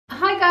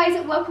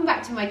guys, welcome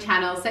back to my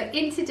channel. So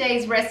in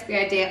today's recipe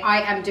idea,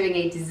 I am doing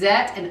a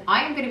dessert and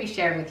I am going to be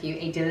sharing with you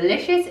a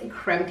delicious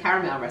creme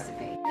caramel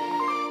recipe.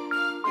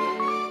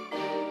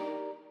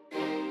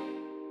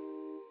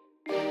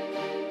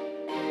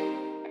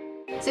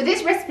 So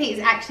this recipe is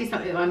actually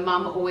something that my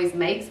mum always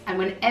makes, and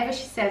whenever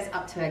she serves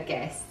up to her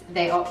guests,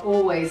 they are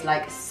always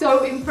like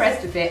so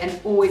impressed with it and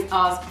always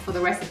ask for the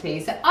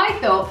recipe. So I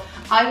thought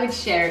I would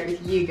share it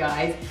with you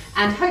guys,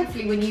 and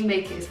hopefully when you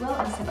make it as well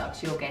and serve it up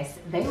to your guests,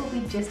 they will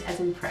be just as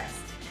impressed.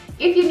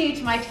 If you're new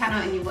to my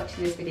channel and you're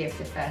watching this video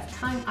for the first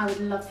time, I would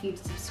love for you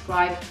to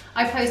subscribe.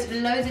 I post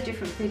loads of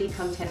different foodie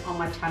content on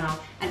my channel,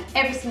 and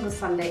every single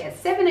Sunday at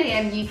 7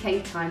 AM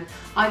UK time,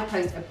 I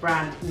post a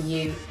brand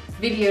new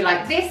video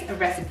like this, a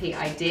recipe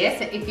idea.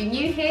 So if you're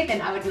new here,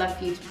 then I would love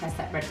for you to press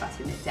that red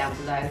button down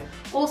below.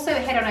 Also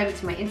head on over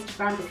to my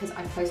Instagram because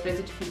I post loads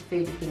of different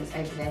foodie things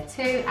over there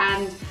too,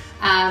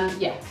 and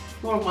yeah,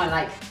 more of my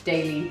like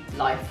daily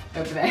life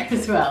over there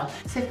as well.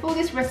 So for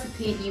this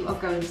recipe, you are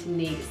going to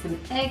need some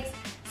eggs,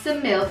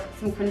 some milk,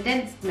 some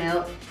condensed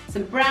milk,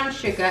 some brown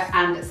sugar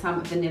and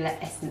some vanilla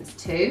essence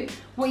too.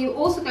 What you're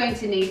also going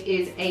to need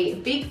is a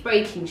big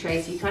baking tray,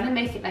 so you kind of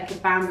make it like a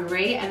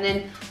bain-marie, and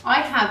then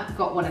I have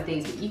got one of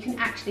these, but you can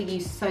actually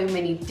use so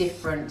many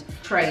different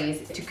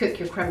trays to cook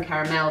your creme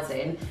caramels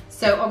in.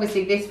 So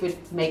obviously this would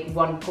make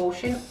one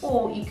portion,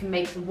 or you can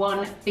make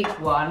one big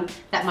one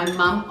that my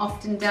mum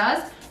often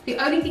does.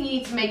 The only thing you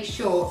need to make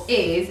sure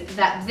is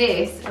that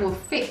this will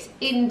fit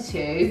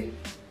into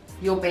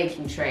your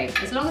baking tray.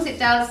 As long as it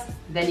does,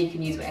 then you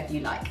can use whatever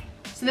you like.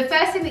 So the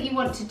first thing that you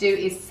want to do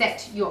is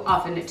set your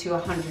oven to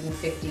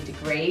 150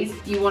 degrees.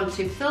 You want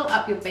to fill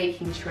up your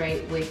baking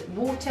tray with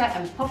water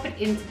and pop it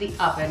into the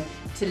oven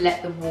to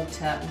let the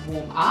water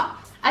warm up.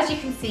 As you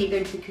can see, you're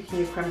going to be cooking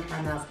your creme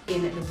caramels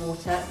in the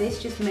water.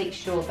 This just makes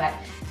sure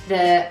that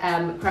the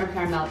creme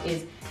caramel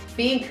is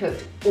being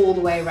cooked all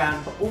the way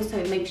around, but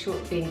also make sure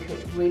it's being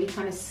cooked really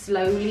kind of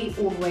slowly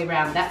all the way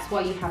around. That's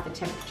why you have the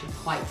temperature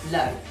quite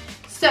low.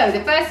 So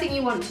the first thing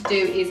you want to do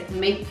is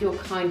make your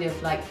kind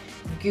of like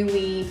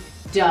gooey,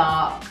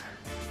 dark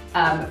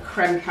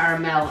creme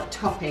caramel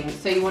topping.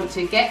 So you want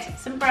to get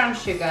some brown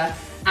sugar,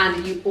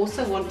 and you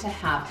also want to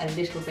have a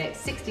little bit,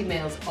 60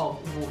 mils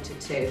of water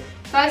too.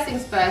 First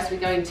things first, we're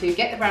going to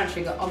get the brown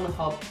sugar on the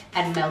hob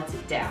and melt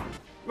it down.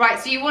 Right,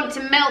 so you want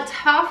to melt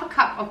half a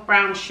cup of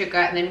brown sugar,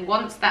 and then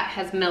once that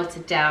has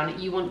melted down,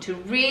 you want to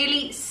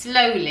really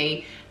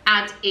slowly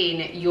add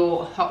in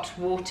your hot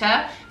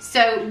water.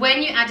 So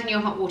when you add in your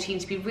hot water, you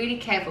need to be really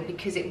careful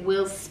because it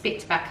will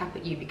spit back up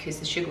at you because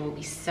the sugar will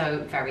be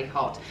so very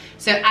hot.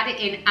 So add it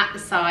in at the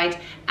side,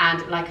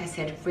 and like I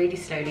said, really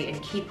slowly,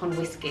 and keep on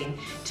whisking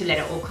to let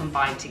it all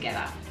combine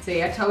together.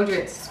 See, I told you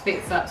it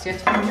spits up, so you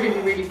have to be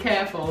really, really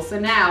careful. So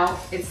now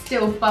it's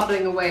still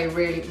bubbling away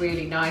really,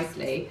 really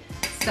nicely.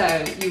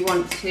 So you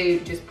want to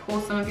just pour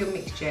some of your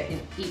mixture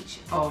in each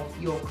of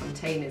your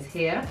containers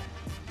here,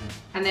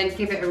 and then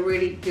give it a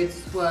really good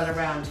swirl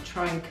around to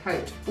try and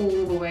coat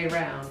all the way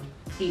around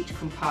each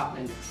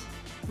compartment.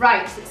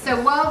 Right,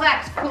 so while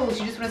that cools,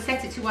 you just want to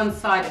set it to one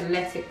side and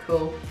let it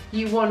cool.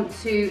 You want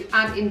to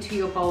add into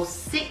your bowl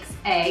 6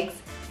 eggs,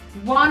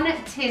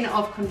 1 tin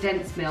of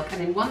condensed milk, and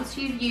then once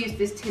you've used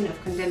this tin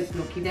of condensed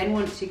milk, you then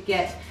want to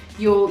get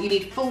you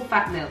need full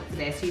fat milk for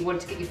this. So you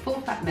want to get your full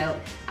fat milk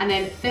and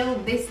then fill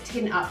this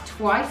tin up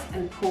twice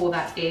and pour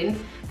that in.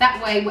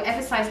 That way,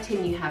 whatever size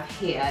tin you have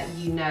here,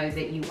 you know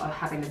that you are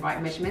having the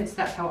right measurements.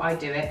 That's how I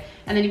do it.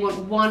 And then you want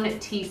 1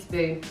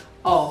 teaspoon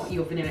of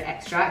your vanilla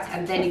extract,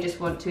 and then you just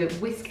want to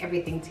whisk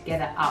everything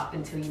together up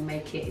until you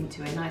make it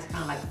into a nice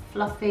kind of like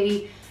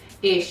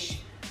fluffy-ish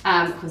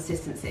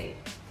consistency.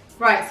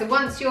 Right, so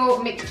once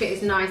your mixture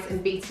is nice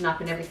and beaten up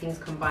and everything's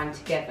combined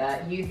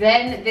together, you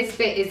then, this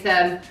bit is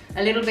a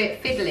little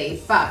bit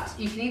fiddly, but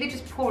you can either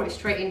just pour it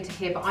straight into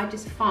here, but I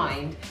just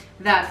find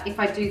that if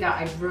I do that,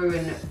 I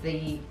ruin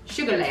the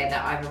sugar layer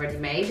that I've already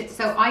made.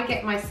 So I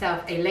get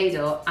myself a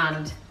ladle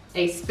and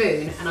a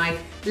spoon, and I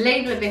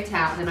ladle a bit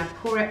out, and then I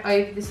pour it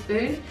over the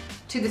spoon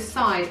to the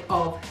side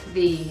of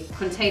the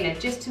container,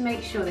 just to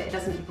make sure that it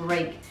doesn't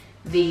break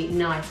the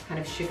nice kind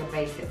of sugar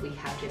base that we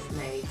have just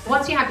made.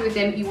 Once you're happy with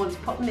them, you want to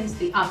pop them into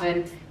the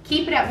oven,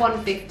 keep it at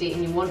 150,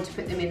 and you want to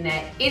put them in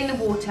there in the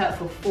water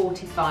for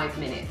 45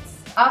 minutes.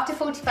 After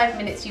 45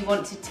 minutes, you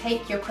want to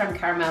take your creme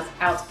caramels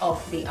out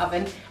of the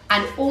oven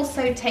and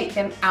also take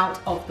them out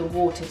of the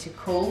water to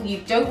cool.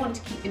 You don't want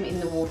to keep them in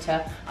the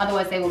water,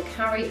 otherwise they will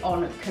carry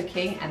on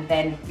cooking and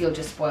then you'll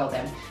just spoil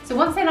them. So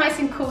once they're nice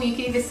and cool, you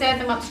can either serve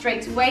them up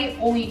straight away,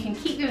 or you can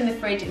keep them in the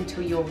fridge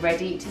until you're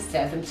ready to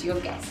serve them to your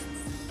guests.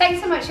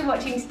 Thanks so much for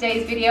watching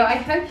today's video. I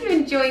hope you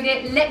enjoyed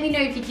it. Let me know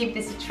if you give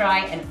this a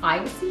try, and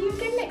I will see you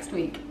again next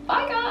week.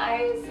 Bye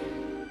guys!